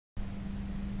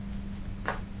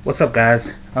What's up, guys?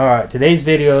 Alright, today's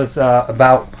video is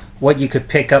about what you could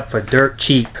pick up for dirt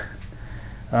cheap.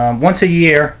 Once a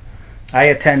year I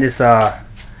attend this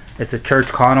it's a church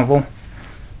carnival,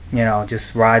 you know,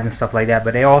 just rides and stuff like that,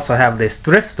 but they also have this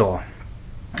thrift store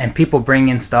and people bring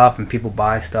in stuff and people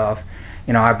buy stuff.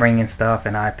 You know, I bring in stuff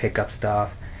and I pick up stuff,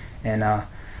 and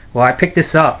well, I picked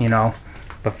this up, you know,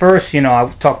 but first, you know,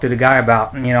 I talked to the guy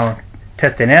about, you know,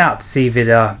 testing it out to see if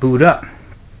it boot up.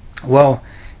 Well,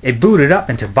 it booted up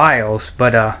into BIOS,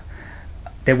 but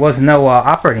there was no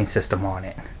operating system on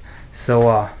it. So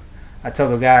I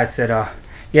told the guy, I said,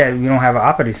 yeah, you don't have an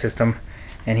operating system.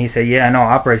 And he said, yeah, I know,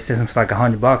 operating system's like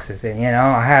 $100. I said, you know,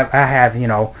 I have, you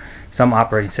know, some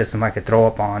operating system I could throw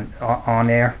up on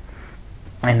there.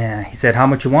 And he said, how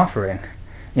much you want for it?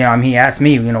 You know, I mean, he asked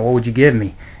me, you know, what would you give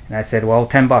me? And I said, well,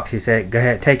 $10. He said, go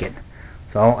ahead, take it.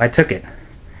 So I took it,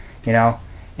 you know.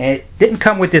 And it didn't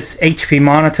come with this HP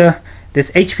monitor. This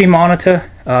HP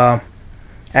monitor,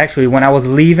 actually, when I was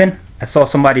leaving, I saw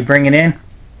somebody bring it in,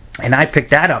 and I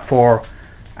picked that up for,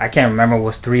 I can't remember, it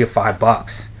was $3 or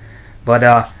 $5.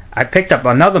 But I picked up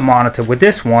another monitor with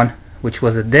this one, which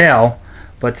was a Dell.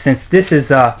 But since this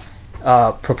is a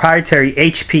proprietary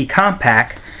HP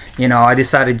Compaq, you know, I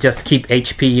decided just to keep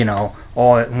HP, you know,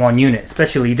 all in one unit.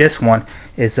 Especially this one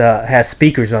is has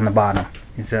speakers on the bottom.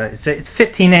 It's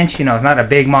 15 inch, you know, it's not a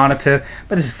big monitor,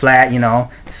 but it's flat, you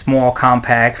know, small,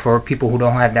 compact for people who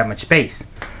don't have that much space.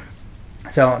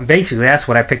 So basically that's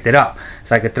what I picked it up,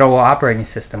 so I could throw an operating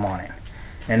system on it.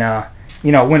 And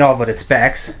you know, went over the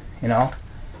specs, you know,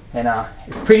 and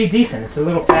it's pretty decent. It's a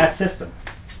little fast system.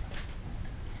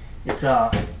 It's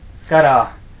got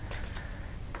a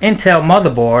Intel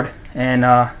motherboard, and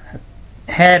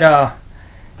had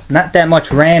not that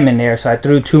much RAM in there, so I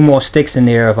threw 2 more sticks in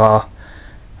there of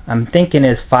I'm thinking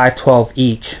it's 512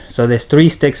 each. So there's 3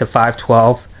 sticks of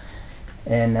 512,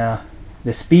 and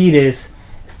the speed is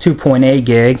 2.8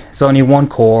 gig. It's only 1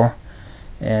 core,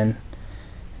 and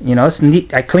you know, it's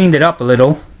neat. I cleaned it up a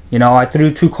little. You know, I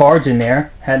threw 2 cards in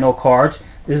there. Had no cards.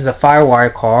 This is a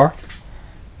Firewire card,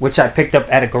 which I picked up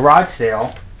at a garage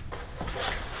sale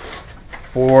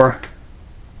for.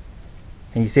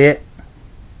 Can you see it?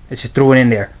 I just threw it in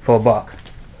there for $1.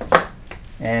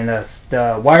 And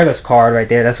the wireless card right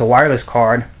there, that's a wireless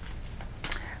card.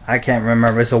 I can't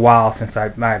remember, it's a while since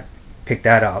I picked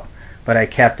that up, but I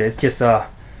kept it. It's just a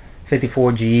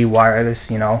 54G wireless,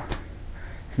 you know.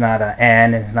 It's not a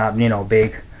N, it's not, you know,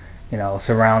 big, you know,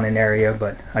 surrounding area,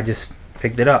 but I just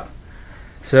picked it up.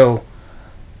 So,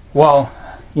 well,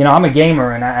 you know, I'm a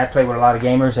gamer, and I play with a lot of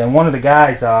gamers, and one of the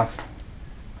guys,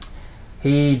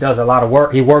 he does a lot of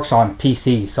work. He works on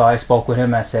PC, so I spoke with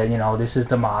him. I said, you know, this is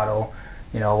the model.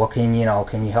 You know, what can you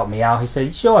help me out? He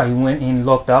said, sure. He went and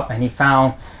looked up, and he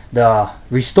found the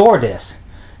Restore Disk.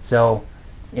 So,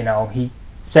 you know, he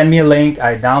sent me a link.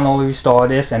 I downloaded Restore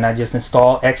Disk, and I just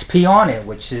installed XP on it,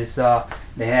 which is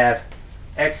they have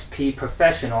XP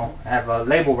Professional. I have a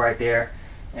label right there,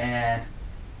 and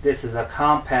this is a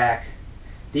Compaq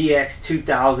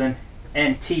dx2000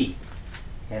 NT. You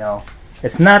know,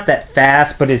 it's not that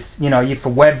fast, but it's, you know, for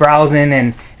web browsing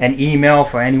and email,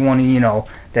 for anyone, you know,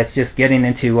 that's just getting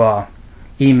into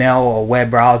email or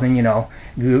web browsing, you know,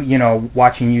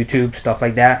 watching YouTube, stuff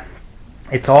like that.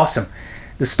 It's awesome.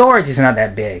 The storage is not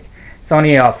that big. It's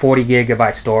only a 40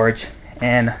 gigabyte storage,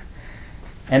 and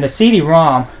the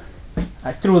CD-ROM,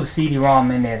 I threw the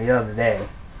CD-ROM in there the other day.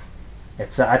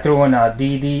 It's I threw in a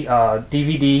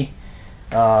DVD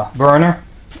burner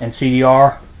and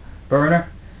CDR burner.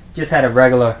 Just had a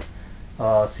regular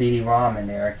CD-ROM in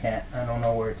there. I don't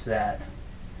know where it's at.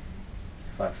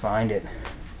 If I find it,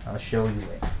 I'll show you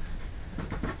it.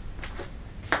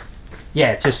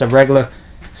 Yeah, it's just a regular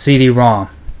CD-ROM.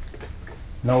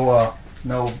 No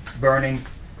burning.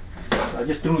 So I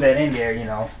just threw that in there, you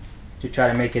know, to try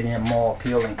to make it more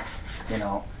appealing, you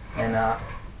know. And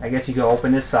I guess you can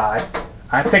open this side.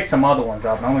 I picked some other ones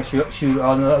up, and I'm going to shoot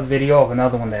another video of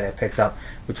another one that I picked up,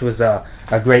 which was a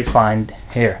great find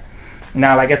here.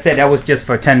 Now, like I said, that was just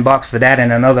for $10 for that,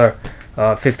 and another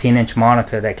 15-inch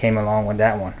monitor that came along with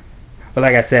that one. But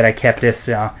like I said, I kept this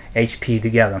HP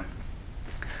together.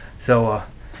 So,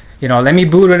 you know, let me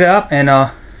boot it up and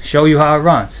show you how it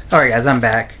runs. Alright guys, I'm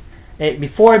back.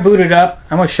 Before I boot it up,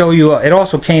 I'm going to show you, it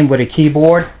also came with a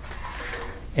keyboard,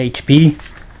 HP,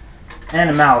 and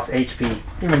a mouse, HP,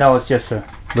 even though it's just a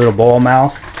little ball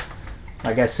mouse.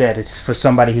 Like I said, it's for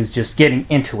somebody who's just getting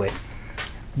into it.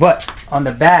 But on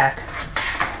the back,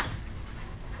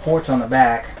 ports on the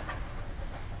back,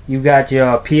 you got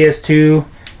your PS2,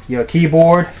 your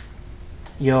keyboard,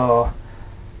 your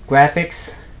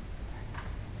graphics,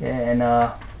 and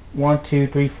 1, 2,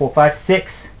 3, 4, 5,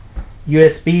 6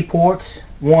 USB ports,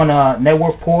 one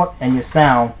network port, and your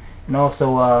sound, and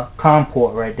also a COM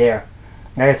port right there.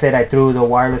 Like I said, I threw the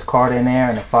wireless card in there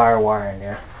and the FireWire in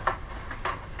there.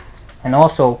 And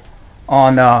also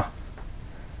on let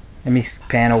me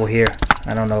pan over here.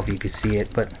 I don't know if you can see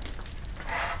it, but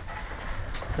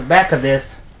the back of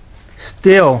this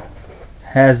still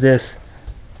has this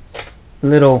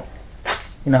little,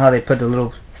 you know how they put the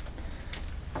little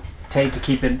tape to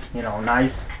keep it, you know,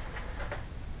 nice.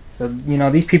 So, you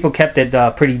know, these people kept it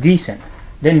pretty decent.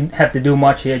 Didn't have to do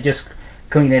much here, just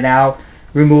clean it out,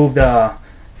 remove the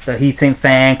heatsink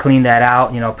fan, clean that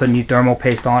out, you know, put new thermal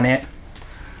paste on it.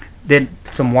 Did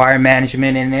some wire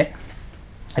management in it,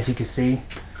 as you can see,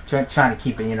 trying to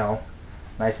keep it, you know,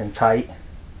 nice and tight.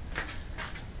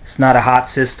 It's not a hot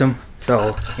system,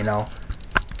 so, you know,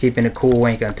 keeping it cool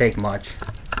ain't gonna take much.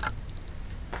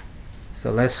 So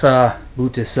let's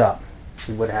boot this up,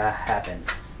 see what happens.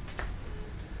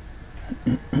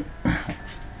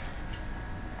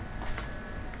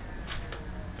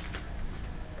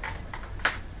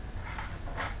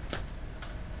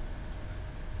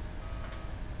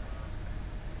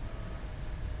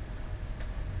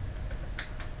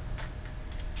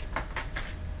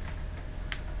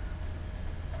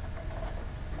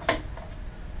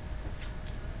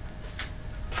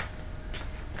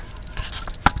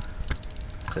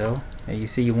 So, there you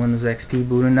see your Windows XP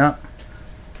booting up.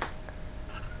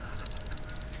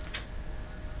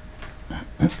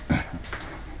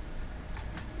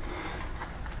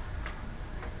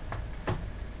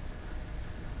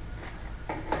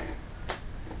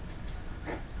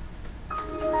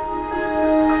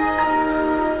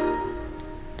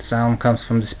 Sound comes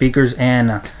from the speakers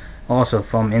and also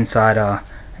from inside.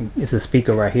 It's a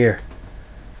speaker right here,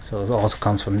 so it also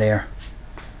comes from there.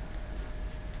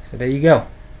 So there you go.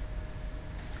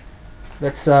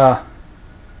 Let's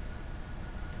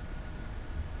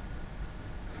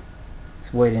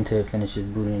wait until it finishes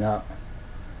booting up.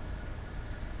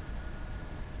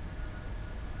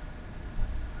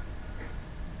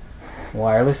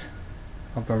 Wireless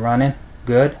up and running,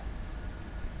 good.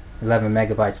 11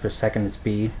 megabytes per second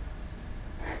speed.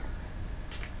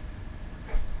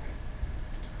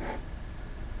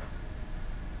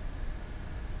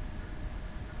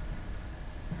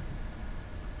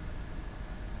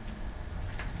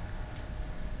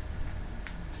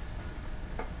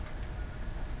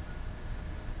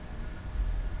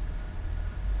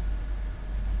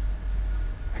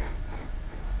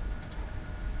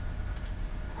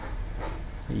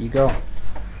 There you go.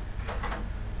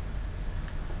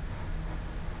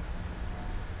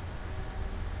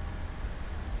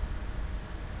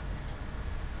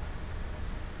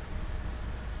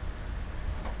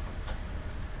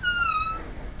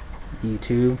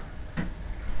 YouTube.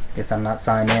 Guess I'm not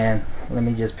signed in. Let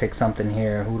me just pick something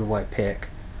here. Who do I pick?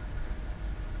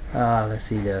 Let's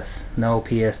see this. No,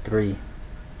 PS3.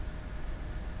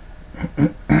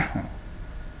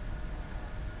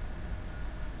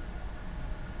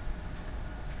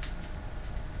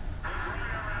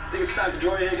 Think it's time for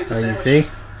Joy to get the sandwich. You see?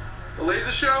 The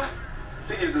laser show? I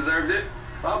think he's deserved it.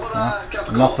 How about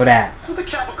enough for that. What's with the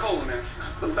Capicola, man?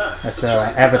 The best. That's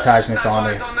right, advertisements on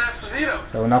there. It's on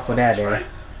Esposito. So enough for that there. Right.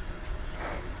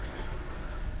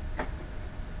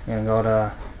 Gonna go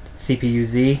to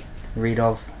CPU-Z, read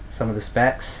off some of the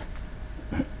specs.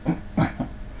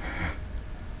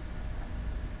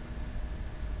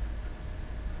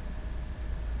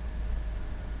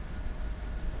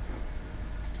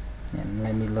 And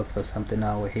let me look for something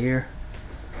over here.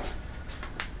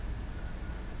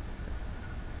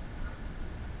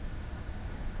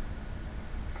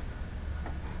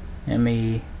 Let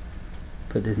me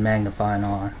put this magnifying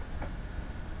on,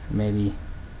 so maybe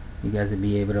you guys will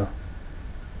be able to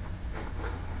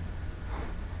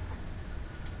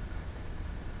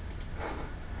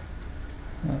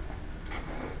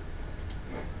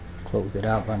close it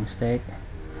out by mistake.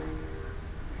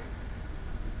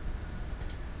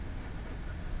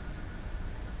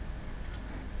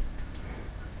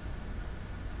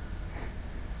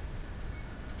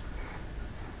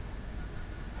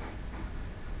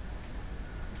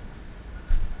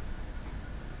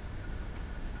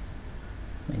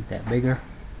 Make that bigger.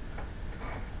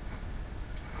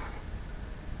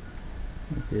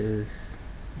 Make this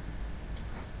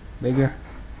bigger.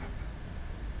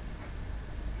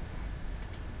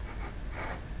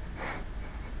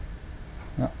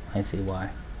 Oh, I see why.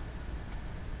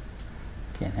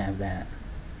 Can't have that.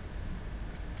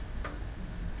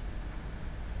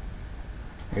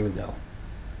 Here we go.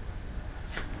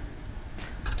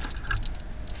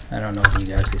 I don't know if you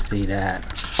guys can see that.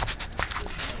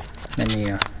 Let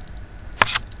me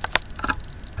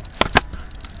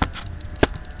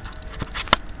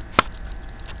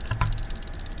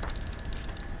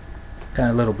kind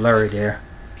of a little blurry there.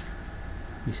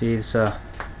 You see it's Intel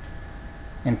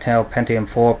Pentium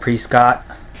 4 Prescott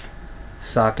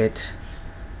socket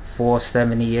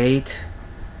 478,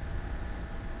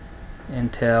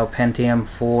 Intel Pentium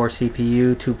 4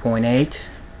 CPU 2.8.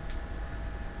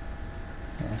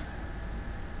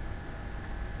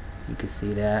 You can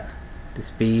see that the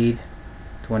speed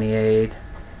 28,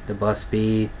 the bus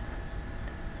speed,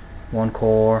 1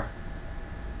 core,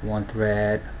 1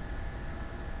 thread.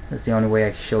 That's the only way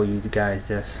I can show you guys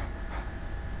this.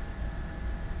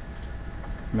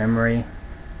 Memory,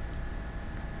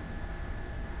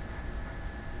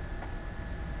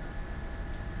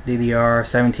 DDR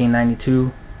 1792.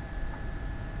 You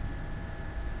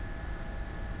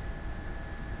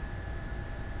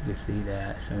can see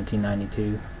that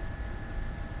 1792.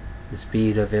 The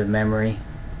speed of the memory.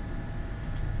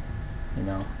 You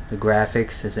know, the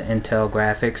graphics is an Intel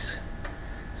graphics.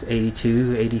 It's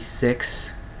 82, 86,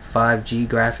 5G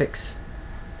graphics.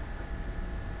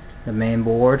 The main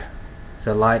board is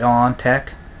a Light On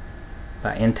Tech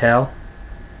by Intel.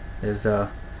 There's a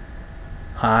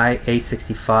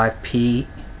i865P-P/G/18,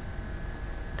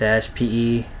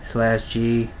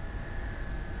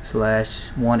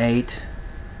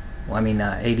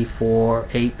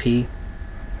 84/8P.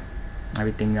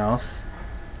 Everything else.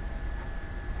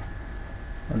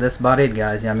 Well, that's about it,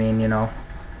 guys. I mean, you know.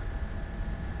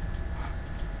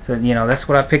 So, you know, that's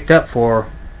what I picked up for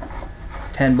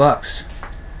 $10.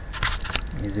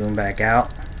 Let me zoom back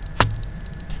out.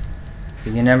 So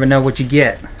you never know what you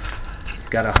get. Just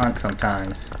gotta hunt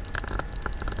sometimes.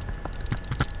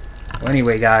 Well,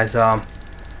 anyway, guys,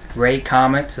 rate,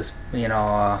 comment, you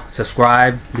know,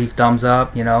 subscribe, leave thumbs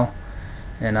up, you know,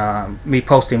 and me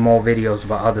posting more videos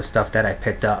about other stuff that I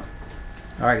picked up.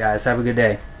 Alright, guys, have a good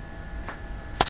day.